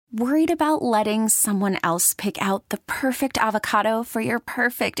Worried about letting someone else pick out the perfect avocado for your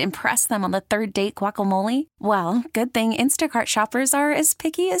perfect impress them on the third date guacamole? Well, good thing Instacart shoppers are as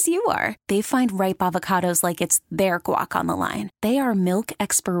picky as you are. They find ripe avocados like it's their guac on the line. They are milk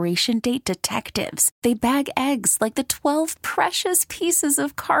expiration date detectives. They bag eggs like the 12 precious pieces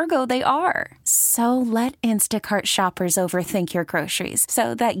of cargo they are. So let Instacart shoppers overthink your groceries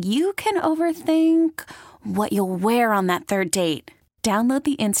so that you can overthink what you'll wear on that third date. Download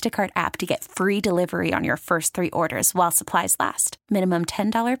the Instacart app to get free delivery on your first 3 orders while supplies last. Minimum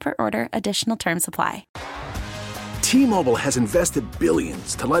 $10 per order. Additional terms apply. T-Mobile has invested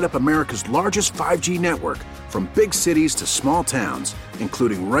billions to light up America's largest 5G network, from big cities to small towns,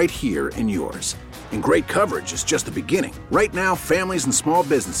 including right here in yours. And great coverage is just the beginning. Right now, families and small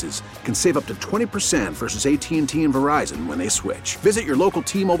businesses can save up to 20% versus AT&T and Verizon when they switch. Visit your local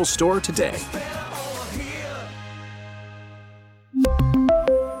T-Mobile store today.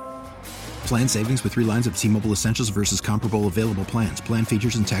 Plan savings with 3 lines of T-Mobile Essentials versus comparable available plans. Plan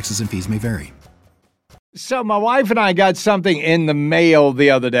features and taxes and fees may vary. So my wife and I got something in the mail the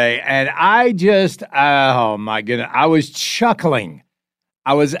other day, and I just, oh my goodness, I was chuckling.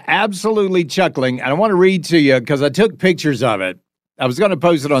 I was absolutely chuckling, and I want to read to you because I took pictures of it. I was going to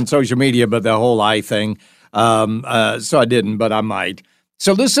post it on social media, but the whole eye thing, so I didn't, but I might.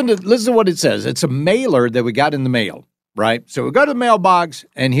 So listen to what it says. It's a mailer that we got in the mail, right? So we go to the mailbox,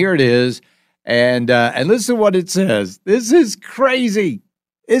 and here it is. And listen to what it says. This is crazy.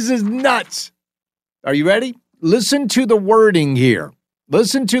 This is nuts. Are you ready? Listen to the wording here.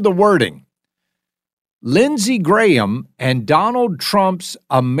 Listen to the wording. Lindsey Graham and Donald Trump's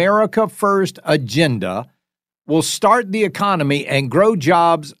America First agenda will start the economy and grow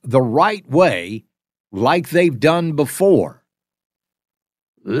jobs the right way, like they've done before.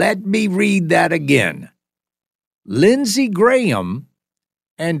 Let me read that again. Lindsey Graham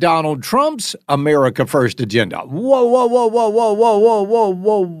and Donald Trump's America First agenda. Whoa, whoa, whoa, whoa, whoa, whoa, whoa, whoa,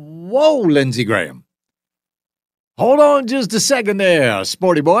 whoa, whoa, Lindsey Graham. Hold on just a second there,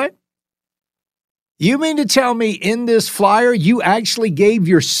 sporty boy. You mean to tell me in this flyer you actually gave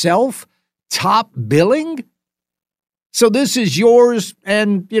yourself top billing? So this is yours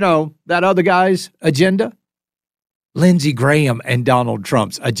and, that other guy's agenda? Lindsey Graham and Donald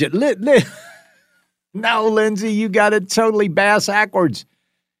Trump's agenda. No, Lindsey, you got it totally bass-ackwards.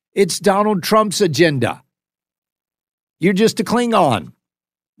 It's Donald Trump's agenda. You're just a Klingon.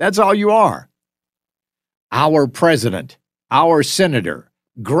 That's all you are. Our president, our senator,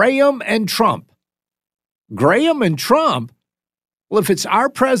 Graham and Trump. Graham and Trump? Well, if it's our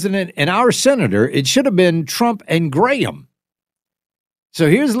president and our senator, it should have been Trump and Graham. So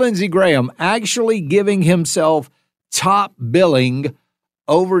here's Lindsey Graham actually giving himself top billing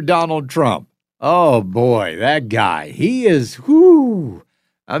over Donald Trump. Oh, boy, that guy. He is, whoo.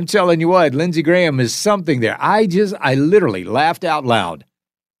 I'm telling you what, Lindsey Graham is something there. I literally laughed out loud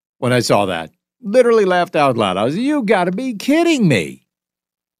when I saw that. Literally laughed out loud. I was, you got to be kidding me.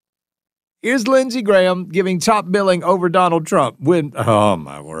 Here's Lindsey Graham giving top billing over Donald Trump. Oh,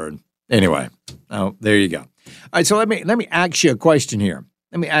 my word. Anyway, there you go. All right, so let me ask you a question here.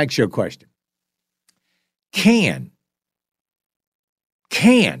 Let me ask you a question. Can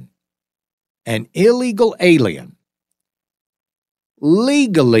an illegal alien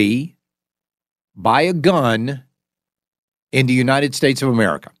legally buy a gun in the United States of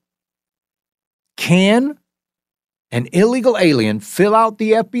America? Can an illegal alien fill out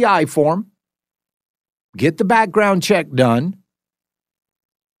the FBI form, get the background check done,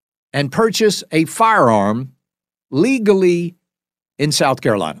 and purchase a firearm legally in South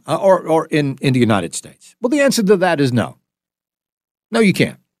Carolina or in the United States? Well, the answer to that is no. No, you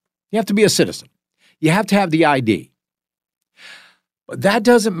can't. You have to be a citizen. You have to have the ID. But that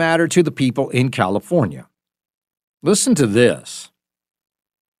doesn't matter to the people in California. Listen to this.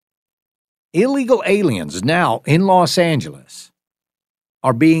 Illegal aliens now in Los Angeles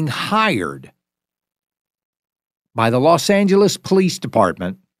are being hired by the Los Angeles Police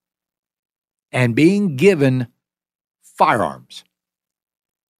Department and being given firearms.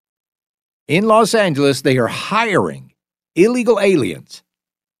 In Los Angeles, they are hiring illegal aliens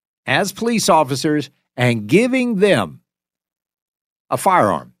as police officers and giving them a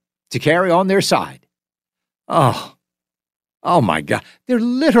firearm to carry on their side. Oh my God. They're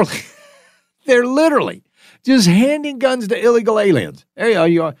literally just handing guns to illegal aliens. There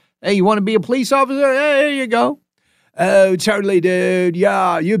you are. Hey, you want to be a police officer? Hey, there you go. Oh, totally, dude.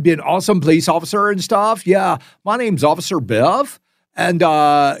 Yeah, you've been an awesome police officer and stuff. Yeah, my name's Officer Bev, and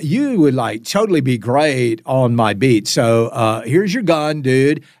you would totally be great on my beat. So here's your gun,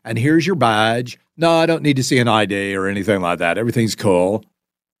 dude, and here's your badge. No, I don't need to see an ID or anything like that. Everything's cool.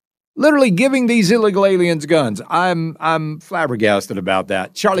 literally giving these illegal aliens guns. I'm flabbergasted about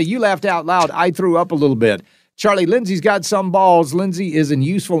that. Charlie, you laughed out loud. I threw up a little bit. Charlie, Lindsey's got some balls. Lindsey is an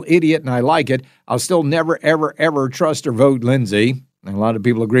useful idiot, and I like it. I'll still never, ever, ever trust or vote Lindsey. And a lot of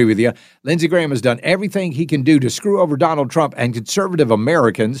people agree with you. Lindsey Graham has done everything he can do to screw over Donald Trump and conservative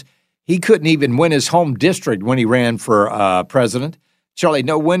Americans. He couldn't even win his home district when he ran for president. Charlie,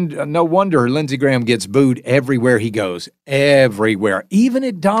 no wonder Lindsey Graham gets booed everywhere he goes. Everywhere. Even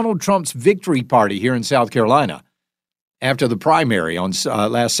at Donald Trump's victory party here in South Carolina after the primary on this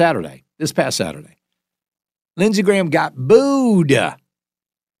past Saturday. Lindsey Graham got booed.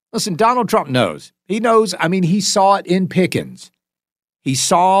 Listen, Donald Trump knows. He knows. I mean, he saw it in Pickens. He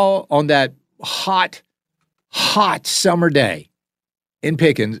saw on that hot summer day in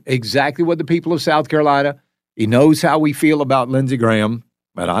Pickens exactly what the people of South Carolina, he knows how we feel about Lindsey Graham,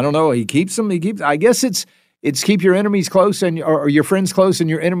 but I don't know. He keeps them. I guess it's keep your enemies close or your friends close and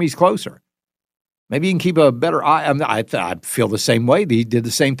your enemies closer. Maybe you can keep a better eye. I feel the same way. He did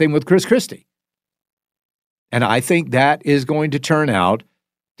the same thing with Chris Christie. And I think that is going to turn out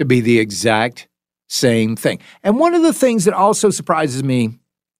to be the exact same thing. And one of the things that also surprises me,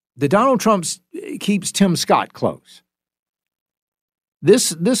 that Donald Trump keeps Tim Scott close. This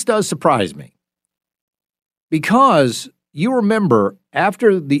does surprise me. Because you remember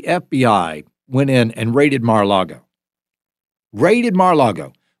after the FBI went in and raided Mar-a-Lago,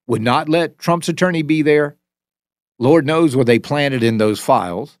 would not let Trump's attorney be there. Lord knows what they planted in those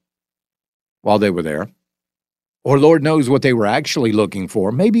files while they were there. Or Lord knows what they were actually looking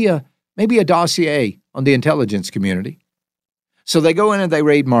for. Maybe a dossier on the intelligence community. So they go in and they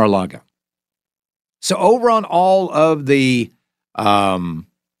raid Mar-a-Lago. So over on all of the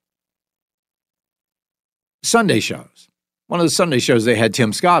Sunday shows, one of the Sunday shows, they had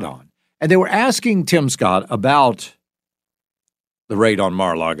Tim Scott on. And they were asking Tim Scott about the raid on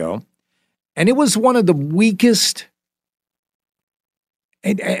Mar-a-Lago. And it was one of the weakest,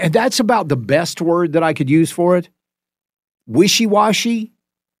 and that's about the best word that I could use for it, wishy-washy,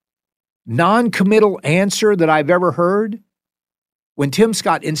 non-committal answer that I've ever heard. When Tim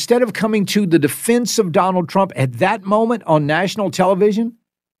Scott, instead of coming to the defense of Donald Trump at that moment on national television,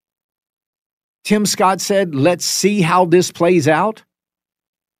 Tim Scott said, let's see how this plays out.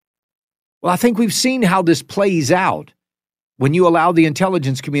 Well, I think we've seen how this plays out when you allow the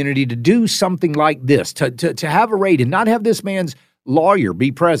intelligence community to do something like this, to have a raid and not have this man's lawyer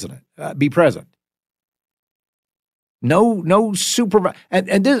be present. No supervisor.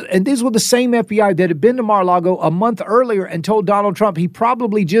 And these were the same FBI that had been to Mar-a-Lago a month earlier and told Donald Trump he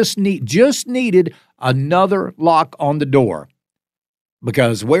probably just needed another lock on the door,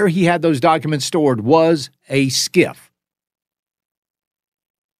 because where he had those documents stored was a SCIF.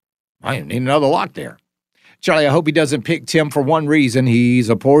 I didn't need another lock there. Charlie, I hope he doesn't pick Tim for one reason. He's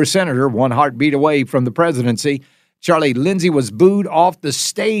a poor senator, one heartbeat away from the presidency. Charlie, Lindsey was booed off the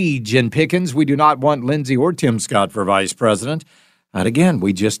stage in Pickens. We do not want Lindsey or Tim Scott for vice president. And again,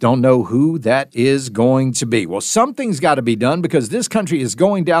 we just don't know who that is going to be. Well, something's got to be done because this country is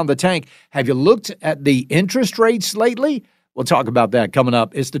going down the tank. Have you looked at the interest rates lately? We'll talk about that coming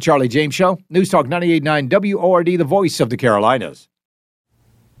up. It's the Charlie James Show. News Talk 98.9 WORD, the voice of the Carolinas.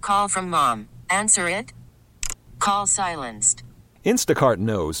 Call from mom. Answer it. Call silenced. Instacart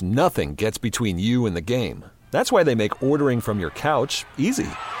knows nothing gets between you and the game. That's why they make ordering from your couch easy.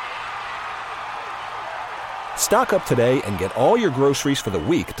 Stock up today and get all your groceries for the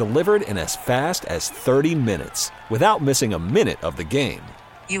week delivered in as fast as 30 minutes without missing a minute of the game.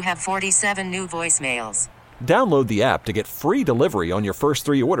 You have 47 new voicemails. Download the app to get free delivery on your first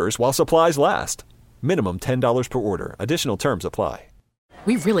 3 orders while supplies last. Minimum $10 per order. Additional terms apply.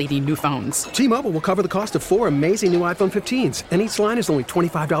 We really need new phones. T-Mobile will cover the cost of 4 amazing new iPhone 15s, and each line is only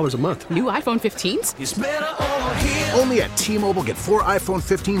 $25 a month. New iPhone 15s? It's better over here. Only at T-Mobile, get 4 iPhone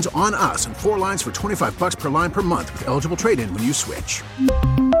 15s on us and 4 lines for $25 per line per month with eligible trade-in when you switch.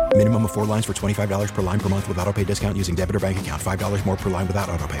 Minimum of 4 lines for $25 per line per month with autopay discount using debit or bank account. $5 more per line without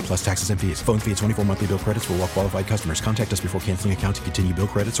autopay, plus taxes and fees. Phone fee at 24 monthly bill credits for well-qualified customers. Contact us before canceling account to continue bill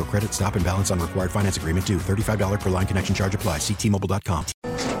credits or credit stop and balance on required finance agreement due. $35 per line connection charge applies. See T-Mobile.com.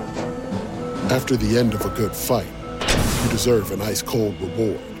 After the end of a good fight, you deserve an ice-cold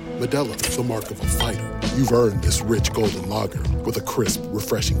reward. Modelo, the mark of a fighter. You've earned this rich golden lager with a crisp,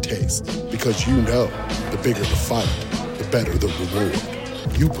 refreshing taste. Because you know, the bigger the fight, the better the reward.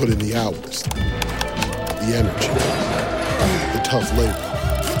 You put in the hours, the energy, the tough labor.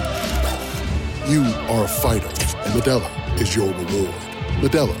 You are a fighter, and Modelo is your reward.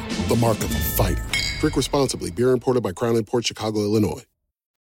 Modelo, the mark of a fighter. Drink responsibly. Beer imported by Crown Imports, Chicago, Illinois.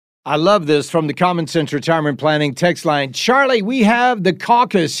 I love this from the Common Sense Retirement Planning text line. Charlie, we have the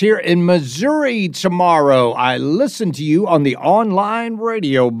caucus here in Missouri tomorrow. I listened to you on the online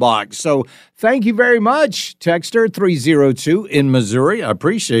radio box. So thank you very much, Texter 302 in Missouri. I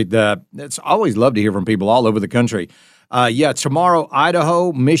appreciate that. It's always love to hear from people all over the country. Tomorrow,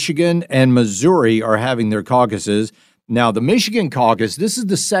 Idaho, Michigan, and Missouri are having their caucuses. Now, the Michigan caucus, this is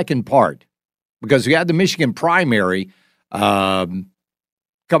the second part because we had the Michigan primary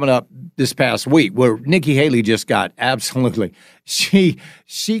coming up this past week, where Nikki Haley just got absolutely she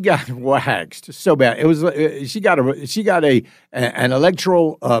got waxed so bad. It was she got an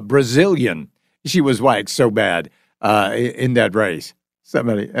electoral Brazilian. She was waxed so bad in that race.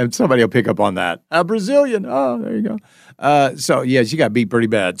 Somebody will pick up on that. A Brazilian. Oh, there you go. She got beat pretty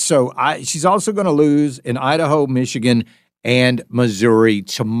bad. So she's also going to lose in Idaho, Michigan, and Missouri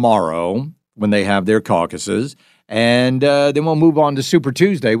tomorrow when they have their caucuses. And then we'll move on to Super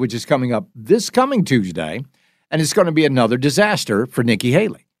Tuesday, which is coming up this coming Tuesday. And it's going to be another disaster for Nikki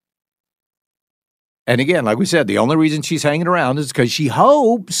Haley. And again, like we said, the only reason she's hanging around is because she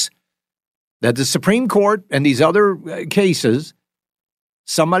hopes that the Supreme Court and these other cases,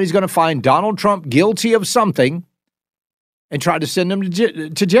 somebody's going to find Donald Trump guilty of something and try to send him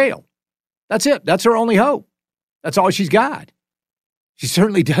to jail. That's it. That's her only hope. That's all she's got. She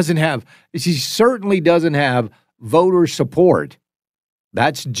certainly doesn't have voter support.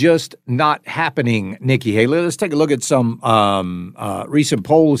 That's just not happening, Nikki Haley. Let's take a look at some recent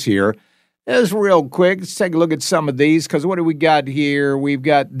polls here. Just real quick, let's take a look at some of these, because what do we got here? We've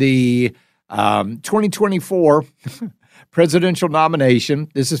got the 2024 presidential nomination.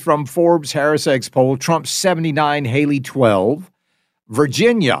 This is from Forbes Harris X poll. Trump 79, Haley 12.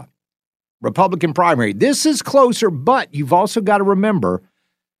 Virginia, Republican primary. This is closer, but you've also got to remember,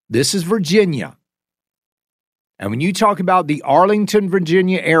 this is Virginia. And when you talk about the Arlington,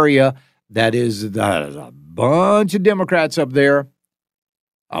 Virginia area, that is a bunch of Democrats up there,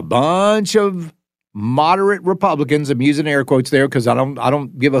 a bunch of moderate Republicans. I'm using air quotes there because I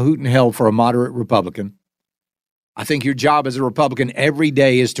don't give a hoot in hell for a moderate Republican. I think your job as a Republican every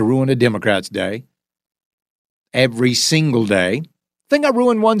day is to ruin a Democrat's day. Every single day. I think I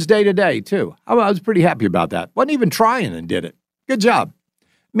ruined one's day today, too. I was pretty happy about that. Wasn't even trying and did it. Good job.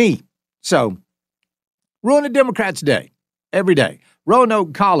 Me. So, ruin a Democrat's day every day.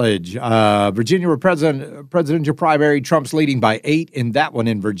 Roanoke College, Virginia presidential primary. Trump's leading by 8 in that one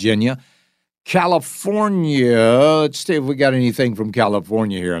in Virginia. California, let's see if we got anything from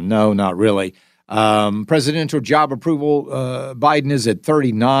California here. No, not really. Presidential job approval, Biden is at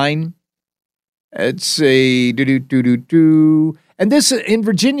 39. Let's see. And this, in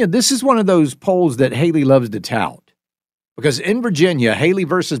Virginia, this is one of those polls that Haley loves to tout. Because in Virginia, Haley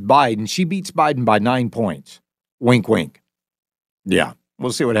versus Biden, she beats Biden by 9 points. Wink, wink. Yeah,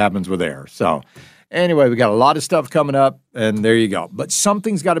 we'll see what happens with there. So anyway, we got a lot of stuff coming up, and there you go. But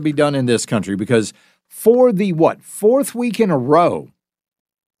something's got to be done in this country because for the, fourth week in a row,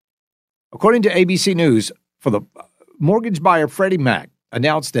 according to ABC News, for the mortgage buyer Freddie Mac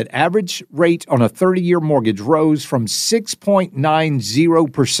announced that average rate on a 30-year mortgage rose from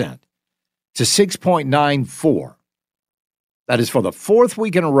 6.90% to 6.94%. That is for the fourth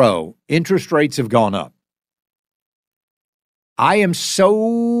week in a row, interest rates have gone up. I am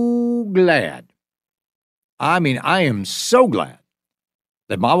so glad. I am so glad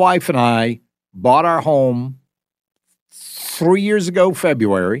that my wife and I bought our home 3 years ago,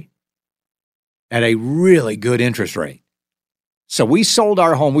 February, at a really good interest rate. So we sold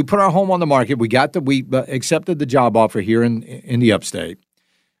our home. We put our home on the market. We accepted the job offer here in the upstate.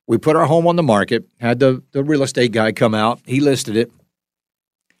 We put our home on the market, had the real estate guy come out. He listed it.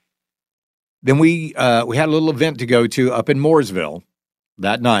 Then we had a little event to go to up in Mooresville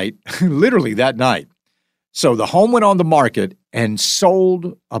that night, literally that night. So the home went on the market and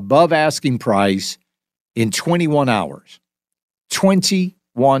sold above asking price in 21 hours.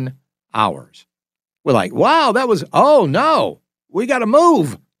 21 hours. We're like, wow, oh no, we got to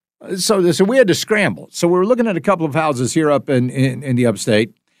move. So we had to scramble. So we were looking at a couple of houses here up in the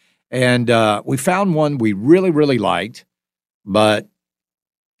upstate. And we found one we really, really liked, but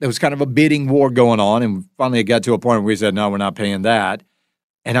there was kind of a bidding war going on. And finally it got to a point where we said, no, we're not paying that.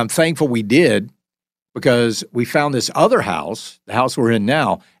 And I'm thankful we did because we found this other house, the house we're in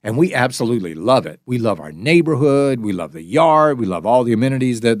now, and we absolutely love it. We love our neighborhood. We love the yard. We love all the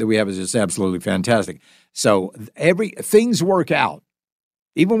amenities that we have. Is just absolutely fantastic. So things work out.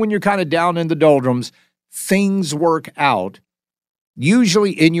 Even when you're kind of down in the doldrums, things work out.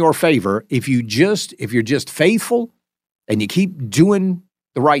 Usually in your favor if you're just faithful and you keep doing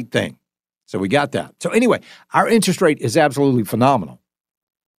the right thing. So we got that. So anyway, our interest rate is absolutely phenomenal.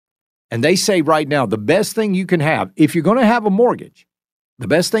 And they say right now, the best thing you can have, if you're going to have a mortgage, the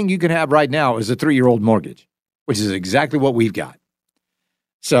best thing you can have right now is a 3-year-old mortgage, which is exactly what we've got.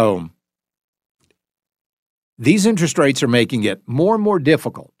 So these interest rates are making it more and more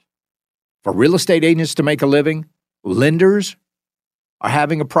difficult for real estate agents to make a living. Lenders are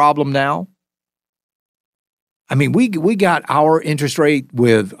having a problem now. I mean, we got our interest rate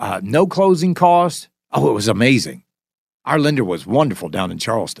with no closing costs. Oh, it was amazing. Our lender was wonderful down in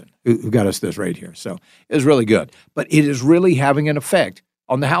Charleston who got us this rate here. So it was really good. But it is really having an effect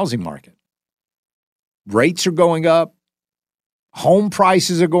on the housing market. Rates are going up. Home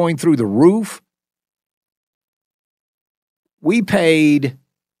prices are going through the roof. We paid,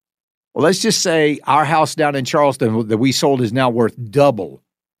 well, let's just say our house down in Charleston that we sold is now worth double.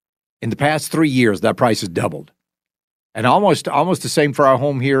 In the past 3 years, that price has doubled. And almost the same for our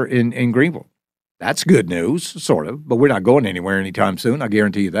home here in Greenville. That's good news, sort of, but we're not going anywhere anytime soon. I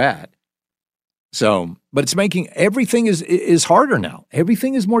guarantee you that. So, but it's making everything is harder now.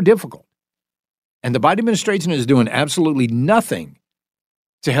 Everything is more difficult. And the Biden administration is doing absolutely nothing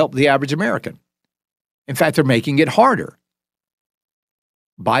to help the average American. In fact, they're making it harder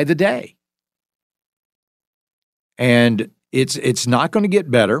by the day. And it's not going to get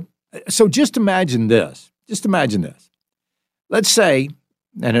better. So just imagine this. Just imagine this. Let's say,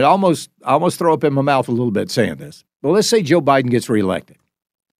 and I almost throw up in my mouth a little bit saying this, but let's say Joe Biden gets reelected.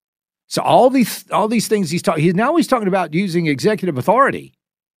 So all these things he's talking about using executive authority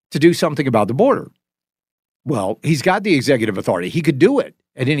to do something about the border. Well, he's got the executive authority. He could do it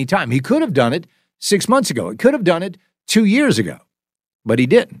at any time. He could have done it 6 months ago. He could have done it 2 years ago, but he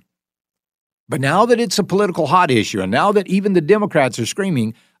didn't. But now that it's a political hot issue, and now that even the Democrats are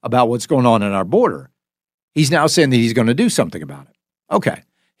screaming about what's going on in our border, he's now saying that he's going to do something about it. Okay.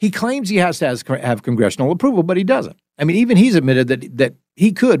 He claims he has to have congressional approval, but he doesn't. I mean, even he's admitted that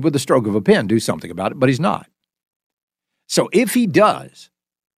he could, with the stroke of a pen, do something about it, but he's not. So if he does,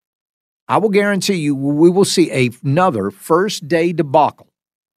 I will guarantee you we will see another first-day debacle.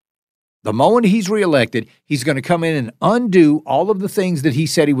 The moment he's reelected, he's going to come in and undo all of the things that he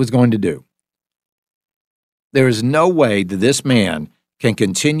said he was going to do. There is no way that this man can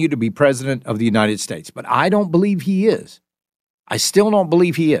continue to be president of the United States, but I don't believe he is. I still don't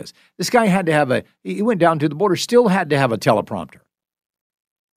believe he is. This guy had to have he went down to the border, still had to have a teleprompter.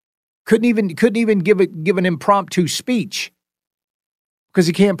 Couldn't even give an impromptu speech because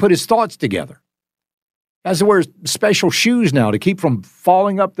he can't put his thoughts together. Has to wear special shoes now to keep from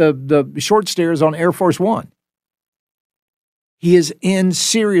falling up the short stairs on Air Force One. He is in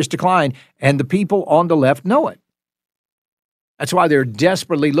serious decline, and the people on the left know it. That's why they're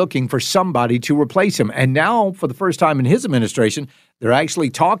desperately looking for somebody to replace him. And now, for the first time in his administration, they're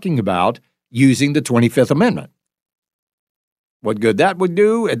actually talking about using the 25th Amendment. What good that would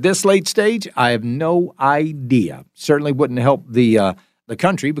do at this late stage, I have no idea. Certainly wouldn't help the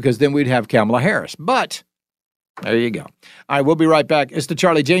country because then we'd have Kamala Harris. But there you go. All right, we'll be right back. It's the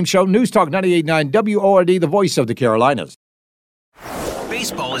Charlie James Show, News Talk 98.9 WORD, the voice of the Carolinas.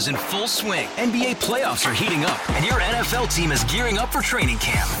 Baseball is in full swing. NBA playoffs are heating up, and your NFL team is gearing up for training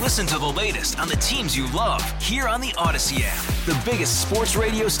camp. Listen to the latest on the teams you love here on the Odyssey app. The biggest sports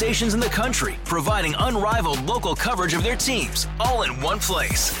radio stations in the country, providing unrivaled local coverage of their teams, all in one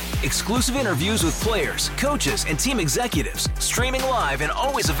place. Exclusive interviews with players, coaches, and team executives, streaming live and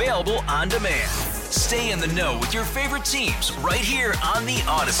always available on demand. Stay in the know with your favorite teams right here on the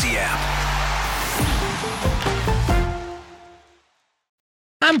Odyssey app.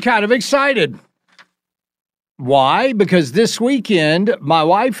 I'm kind of excited. Why? Because this weekend, my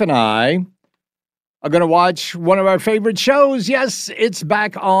wife and I are going to watch one of our favorite shows. Yes, it's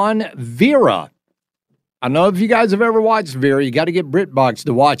back on Vera. I don't know if you guys have ever watched Vera. You got to get BritBox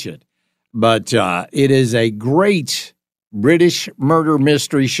to watch it. But it is a great British murder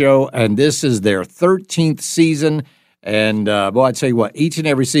mystery show, and this is their 13th season. And, boy, I tell you what, each and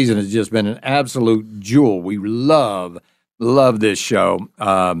every season has just been an absolute jewel. We love this show.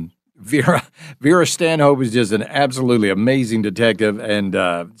 Vera Stanhope is just an absolutely amazing detective, and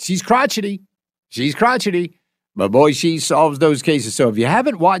she's crotchety. But, boy, she solves those cases. So if you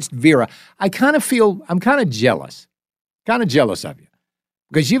haven't watched Vera, I'm kind of jealous of you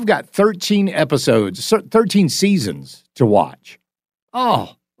because you've got 13 episodes, 13 seasons to watch.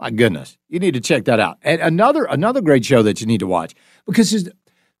 Oh, my goodness. You need to check that out. And another great show that you need to watch because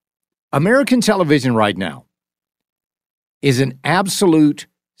American television right now is an absolute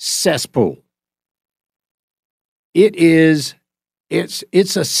cesspool. It's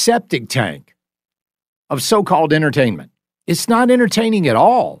a septic tank of so-called entertainment. It's not entertaining at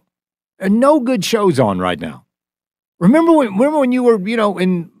all. And no good shows on right now. Remember when you were,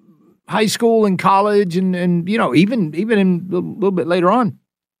 in high school and college and you know, even in a little bit later on,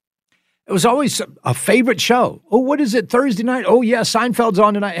 it was always a favorite show. Oh, what is it, Thursday night? Oh, yeah, Seinfeld's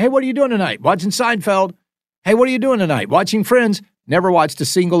on tonight. Hey, what are you doing tonight? Watching Seinfeld. Hey, what are you doing tonight? Watching Friends. Never watched a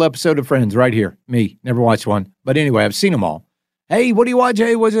single episode of Friends right here. Me, never watched one. But anyway, I've seen them all. Hey, what do you watch?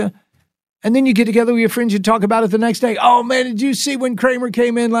 Hey, what's it? And then you get together with your friends, you talk about it the next day. Oh, man, did you see when Kramer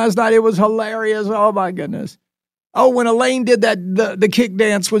came in last night? It was hilarious. Oh, my goodness. Oh, when Elaine did that, the kick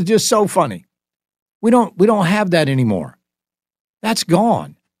dance was just so funny. We don't have that anymore. That's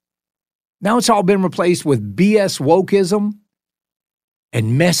gone. Now it's all been replaced with BS wokeism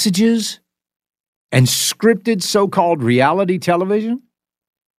and messages and scripted so-called reality television.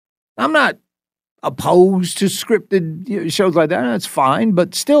 I'm not opposed to scripted shows like that. That's fine,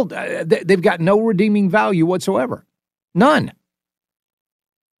 but still, they've got no redeeming value whatsoever. None.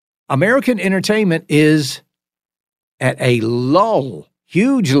 American entertainment is at a lull,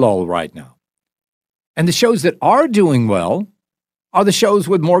 huge lull right now. And the shows that are doing well are the shows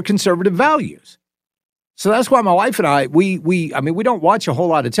with more conservative values. So that's why my wife and I don't watch a whole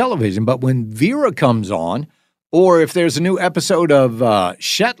lot of television, but when Vera comes on, or if there's a new episode of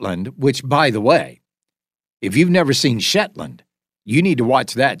Shetland, which, by the way, if you've never seen Shetland, you need to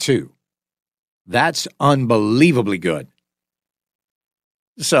watch that too. That's unbelievably good.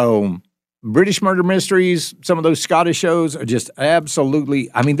 So British murder mysteries, some of those Scottish shows are just absolutely,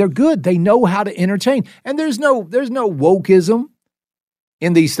 they're good. They know how to entertain. And there's no wokeism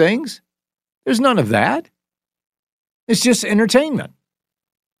in these things. There's none of that. It's just entertainment.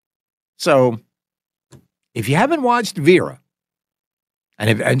 So if you haven't watched Vera,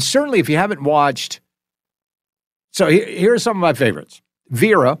 and certainly if you haven't watched, so here are some of my favorites.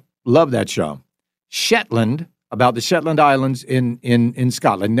 Vera, love that show. Shetland, about the Shetland Islands in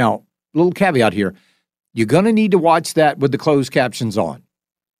Scotland. Now, little caveat here, you're going to need to watch that with the closed captions on,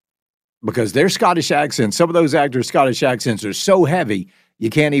 because their Scottish accents, some of those actors' Scottish accents are so heavy, you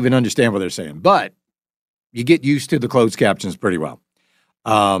can't even understand what they're saying. But you get used to the closed captions pretty well.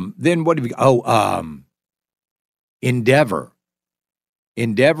 Then what have you, Endeavor.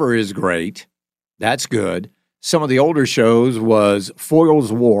 Endeavor is great. That's good. Some of the older shows was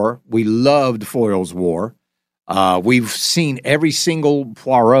Foyle's War. We loved Foyle's War. We've seen every single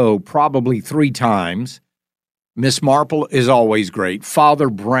Poirot probably 3 times. Miss Marple is always great. Father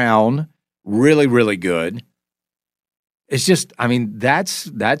Brown, really, really good. It's just,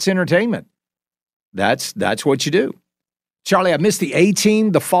 that's entertainment. That's what you do. Charlie, I missed the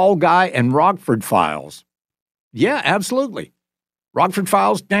A-Team, The Fall Guy, and Rockford Files. Yeah, absolutely. Rockford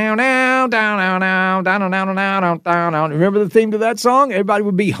Files, down, down, down, down, down, down, down, down, down, down. Remember the theme to that song? Everybody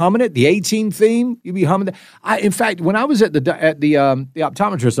would be humming it. The A-Team theme, you'd be humming it. In fact, when I was at the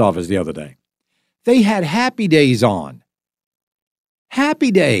optometrist's office the other day, they had Happy Days on.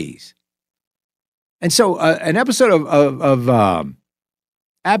 Happy Days. And so an episode of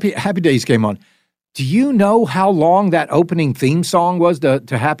Happy Days came on. Do you know how long that opening theme song was to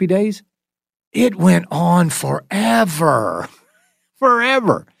Happy Days? It went on forever.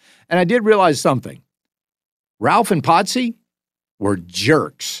 Forever. And I did realize something. Ralph and Potsy were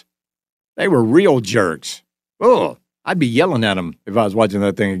jerks. They were real jerks. Oh, I'd be yelling at them if I was watching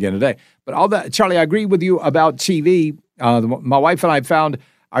that thing again today. But all that, Charlie, I agree with you about TV. My wife and I found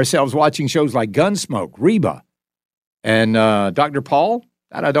ourselves watching shows like Gunsmoke, Reba, and Dr. Paul.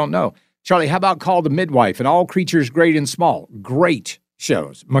 That I don't know. Charlie, how about Call the Midwife and All Creatures Great and Small? Great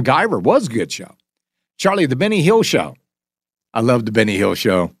shows. MacGyver was a good show. Charlie, The Benny Hill Show. I loved The Benny Hill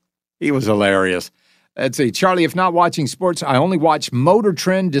Show. He was hilarious. Let's see. Charlie, if not watching sports, I only watch Motor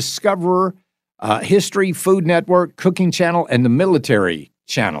Trend, Discoverer, History, Food Network, Cooking Channel, and the Military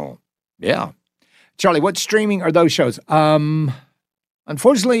Channel. Yeah. Charlie, what streaming are those shows?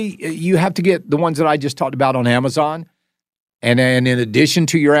 Unfortunately, you have to get the ones that I just talked about on Amazon. And then in addition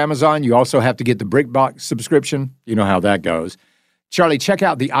to your Amazon, you also have to get the BrickBox subscription. You know how that goes. Charlie, check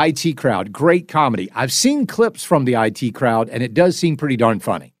out the IT Crowd. Great comedy. I've seen clips from the IT Crowd, and it does seem pretty darn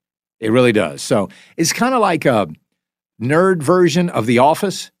funny. It really does. So it's kind of like a nerd version of The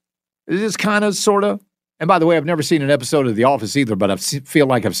Office. It is kind of, sort of. And by the way, I've never seen an episode of The Office either, but I feel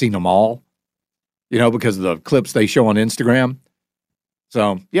like I've seen them all, because of the clips they show on Instagram.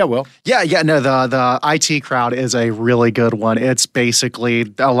 So, yeah, Will. No, the IT Crowd is a really good one. It's basically,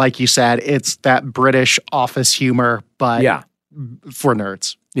 like you said, it's that British office humor, but for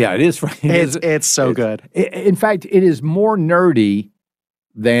nerds. Yeah, it is. It's so good. In fact, it is more nerdy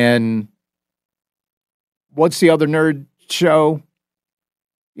than, what's the other nerd show?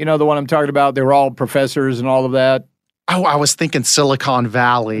 You know, the one I'm talking about? They were all professors and all of that. Oh, I was thinking Silicon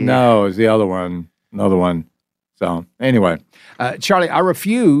Valley. No, it's the other one. Another one. So, anyway. Charlie, I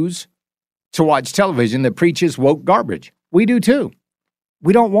refuse to watch television that preaches woke garbage. We do too.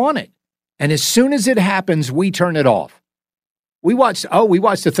 We don't want it. And as soon as it happens, we turn it off. We watched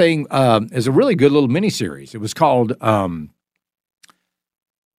a thing, it's a really good little miniseries. It was called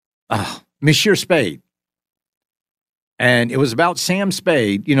Monsieur Spade. And it was about Sam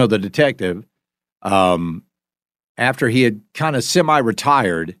Spade, the detective, after he had kind of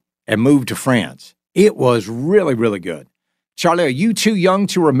semi-retired and moved to France. It was really, really good. Charlie, are you too young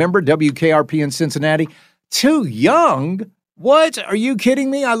to remember WKRP in Cincinnati? Too young? What? Are you kidding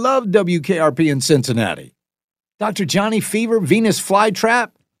me? I love WKRP in Cincinnati. Dr. Johnny Fever, Venus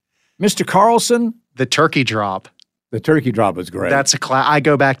Flytrap, Mr. Carlson. The turkey drop. The turkey drop was great. That's a class. I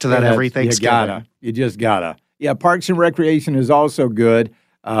go back to that every Thanksgiving. You just gotta. Yeah, Parks and Recreation is also good.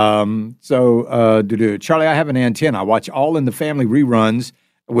 Charlie, I have an antenna. I watch All in the Family reruns,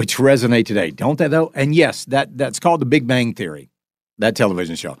 which resonate today. Don't they, though? And yes, that's called The Big Bang Theory, that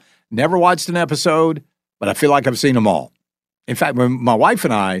television show. Never watched an episode, but I feel like I've seen them all. In fact, when my wife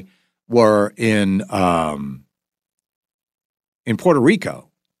and I were in Puerto Rico,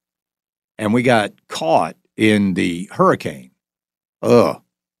 and we got caught in the hurricane.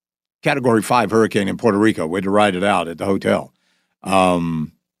 Category 5 hurricane in Puerto Rico. We had to ride it out at the hotel.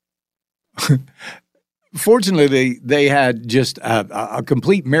 Fortunately, they had just a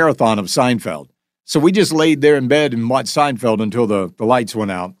complete marathon of Seinfeld. So we just laid there in bed and watched Seinfeld until the lights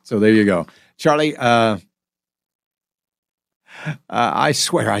went out. So there you go. Charlie, I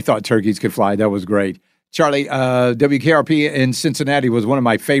swear I thought turkeys could fly. That was great. Charlie, WKRP in Cincinnati was one of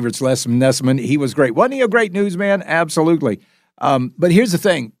my favorites. Les Nessman, he was great. Wasn't he a great newsman? Absolutely. But here's the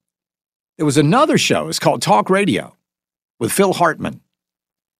thing. There was another show. It's called Talk Radio with Phil Hartman.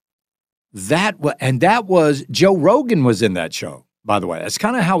 That was Joe Rogan was in that show, by the way. That's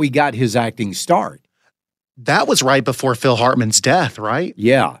kind of how he got his acting start. That was right before Phil Hartman's death, right?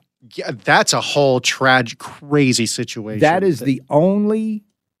 Yeah. Yeah, that's a whole tragic, crazy situation. That is the only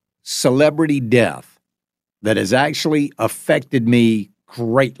celebrity death that has actually affected me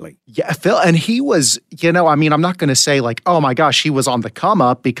greatly. Yeah, Phil, and he was, I'm not going to say like, oh my gosh, he was on the come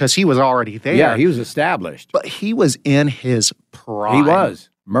up because he was already there. Yeah, he was established. But he was in his prime. He was.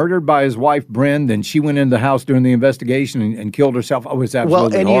 Murdered by his wife, Bryn, then she went into the house during the investigation and killed herself. Oh, it's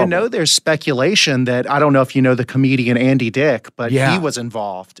absolutely horrible. There's speculation that, I don't know if you know the comedian Andy Dick, but he was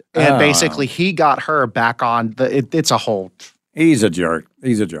involved. And basically he got her back on it's a whole... He's a jerk.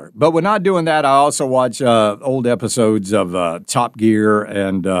 But we're not doing that. I also watch old episodes of Top Gear,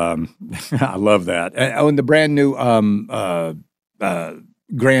 and I love that. And the brand new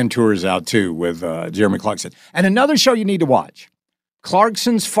Grand Tour's out, too, with Jeremy Clarkson. And another show you need to watch,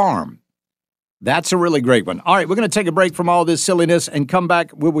 Clarkson's Farm. That's a really great one. All right, we're going to take a break from all this silliness and come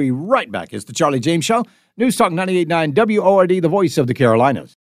back. We'll be right back. It's the Charlie James Show. News Talk 98.9 WORD, the voice of the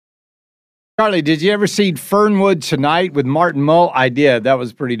Carolinas. Charlie, did you ever see Fernwood Tonight with Martin Mull? I did. That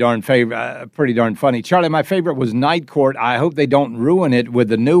was pretty darn funny. Charlie, my favorite was Night Court. I hope they don't ruin it with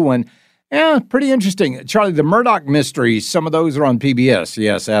the new one. Yeah, pretty interesting. Charlie, the Murdoch mysteries, some of those are on PBS.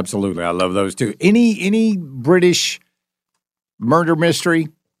 Yes, absolutely. I love those too. Any British murder mystery,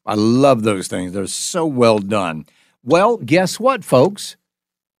 I love those things. They're so well done. Well, guess what, folks?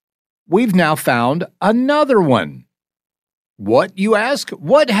 We've now found another one. What, you ask?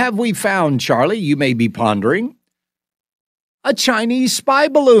 What have we found, Charlie? You may be pondering. A Chinese spy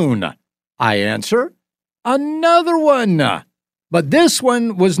balloon. I answer, another one. But this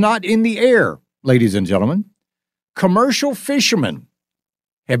one was not in the air, ladies and gentlemen. Commercial fishermen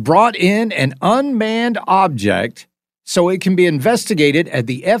have brought in an unmanned object so it can be investigated at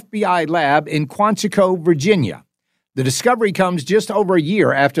the FBI lab in Quantico, Virginia. The discovery comes just over a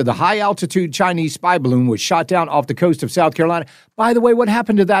year after the high-altitude Chinese spy balloon was shot down off the coast of South Carolina. By the way, what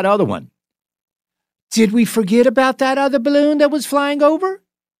happened to that other one? Did we forget about that other balloon that was flying over?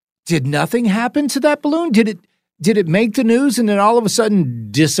 Did nothing happen to that balloon? Did it make the news and then all of a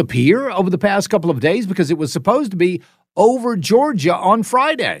sudden disappear over the past couple of days because it was supposed to be over Georgia on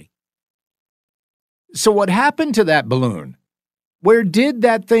Friday? So what happened to that balloon? Where did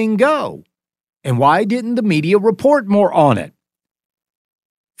that thing go? And why didn't the media report more on it?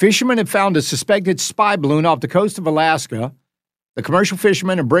 Fishermen have found a suspected spy balloon off the coast of Alaska. The commercial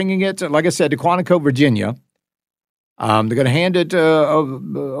fishermen are bringing it, like I said, to Quantico, Virginia. They're going to hand it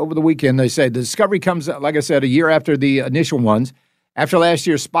over the weekend. They say the discovery comes, like I said, a year after the initial ones. After last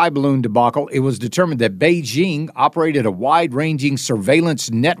year's spy balloon debacle, it was determined that Beijing operated a wide-ranging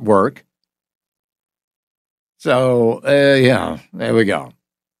surveillance network. So, there we go.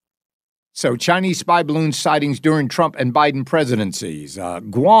 So, Chinese spy balloon sightings during Trump and Biden presidencies.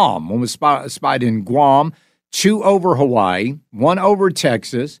 Guam, one was spied in Guam, 2 over Hawaii, 1 over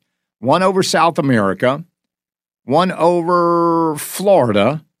Texas, one over South America, one over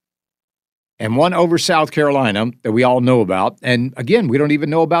Florida, and one over South Carolina that we all know about. And again, we don't even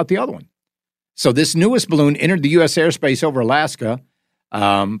know about the other one. So this newest balloon entered the U.S. airspace over Alaska,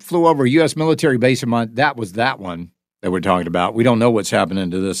 flew over a U.S. military base in Montana. That was that one that we're talking about. We don't know what's happening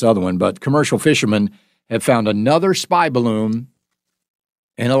to this other one, but commercial fishermen have found another spy balloon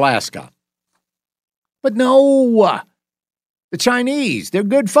in Alaska. But no, the Chinese, they're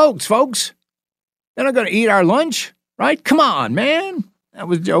good folks. They're not going to eat our lunch, right? Come on, man. That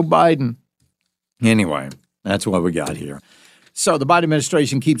was Joe Biden. Anyway, that's what we got here. So the Biden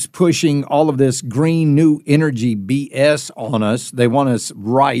administration keeps pushing all of this green new energy BS on us. They want us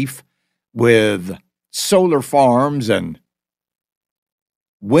rife with solar farms and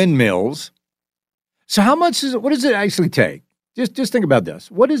windmills. So how much is it? What does it actually take? Just think about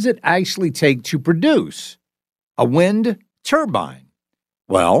this. What does it actually take to produce a wind turbine?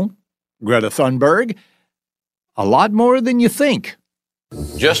 Well, Greta Thunberg, a lot more than you think.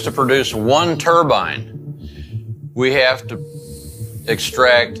 Just to produce one turbine, we have to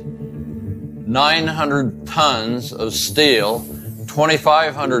extract 900 tons of steel,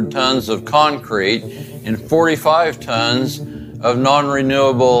 2,500 tons of concrete, and 45 tons of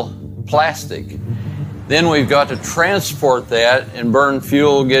non-renewable plastic. Then we've got to transport that and burn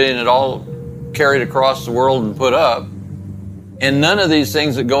fuel, getting it all carried across the world and put up. And none of these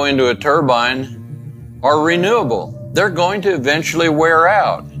things that go into a turbine are renewable. They're going to eventually wear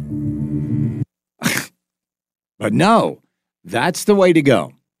out. But no, that's the way to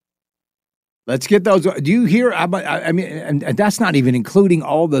go. Let's get those. Do you hear? I mean, and that's not even including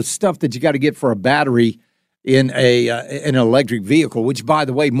all the stuff that you got to get for a battery in an electric vehicle, which, by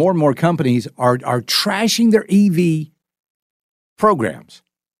the way, more and more companies are trashing their EV programs.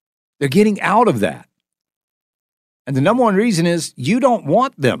 They're getting out of that. And the number one reason is you don't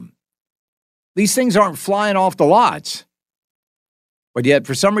want them. These things aren't flying off the lots. But yet,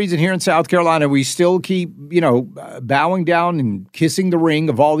 for some reason here in South Carolina, we still keep, bowing down and kissing the ring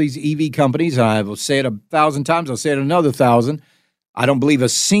of all these EV companies. I will say it 1,000 times. I'll say it another 1,000. I don't believe a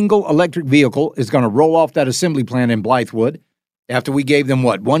single electric vehicle is going to roll off that assembly plant in Blythewood after we gave them,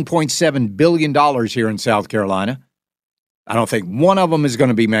 $1.7 billion here in South Carolina. I don't think one of them is going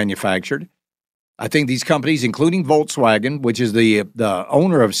to be manufactured. I think these companies, including Volkswagen, which is the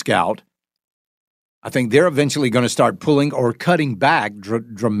owner of Scout, I think they're eventually going to start pulling or cutting back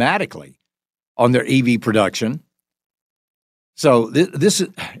dramatically on their EV production. So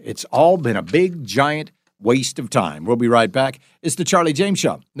it's all been a big, giant waste of time. We'll be right back. It's the Charlie James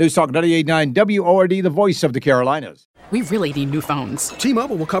Show. News Talk 98.9 WORD, the voice of the Carolinas. We really need new phones.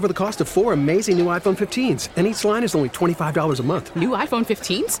 T-Mobile will cover the cost of 4 amazing new iPhone 15s, and each line is only $25 a month. New iPhone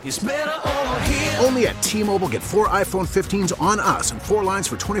 15s? It's better over here. Only at T-Mobile, get 4 iPhone 15s on us and 4 lines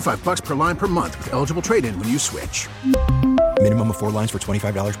for $25 per line per month with eligible trade-in when you switch. Minimum of 4 lines for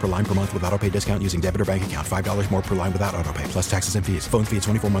 $25 per line per month with autopay discount using debit or bank account. $5 more per line without autopay, plus taxes and fees. Phone fee at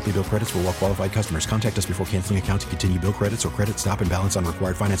 24 monthly bill credits for well-qualified customers. Contact us before canceling account to continue bill credits or credit stop and balance on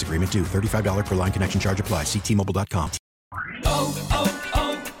required finance agreement due. $35 per line connection charge applies. See T-Mobile.com.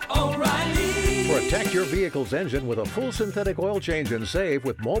 O'Reilly. Protect your vehicle's engine with a full synthetic oil change and save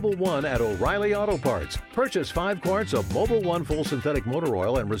with Mobile One at O'Reilly Auto Parts. Purchase 5 quarts of Mobile One full synthetic motor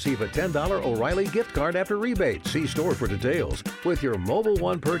oil and receive a $10 O'Reilly gift card after rebate. See store for details. With your Mobile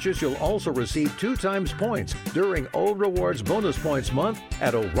One purchase, you'll also receive 2 times points during O Rewards Bonus Points Month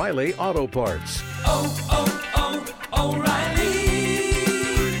at O'Reilly Auto Parts.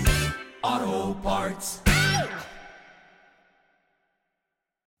 O'Reilly Auto Parts.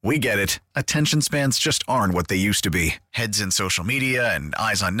 We get it. Attention spans just aren't what they used to be. Heads in social media and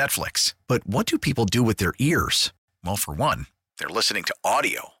eyes on Netflix. But what do people do with their ears? Well, for one, they're listening to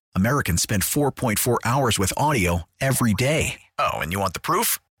audio. Americans spend 4.4 hours with audio every day. Oh, and you want the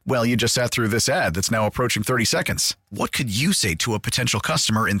proof? Well, you just sat through this ad that's now approaching 30 seconds. What could you say to a potential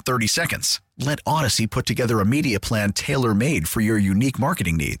customer in 30 seconds? Let Odyssey put together a media plan tailor-made for your unique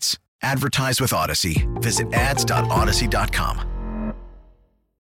marketing needs. Advertise with Odyssey. Visit ads.odyssey.com.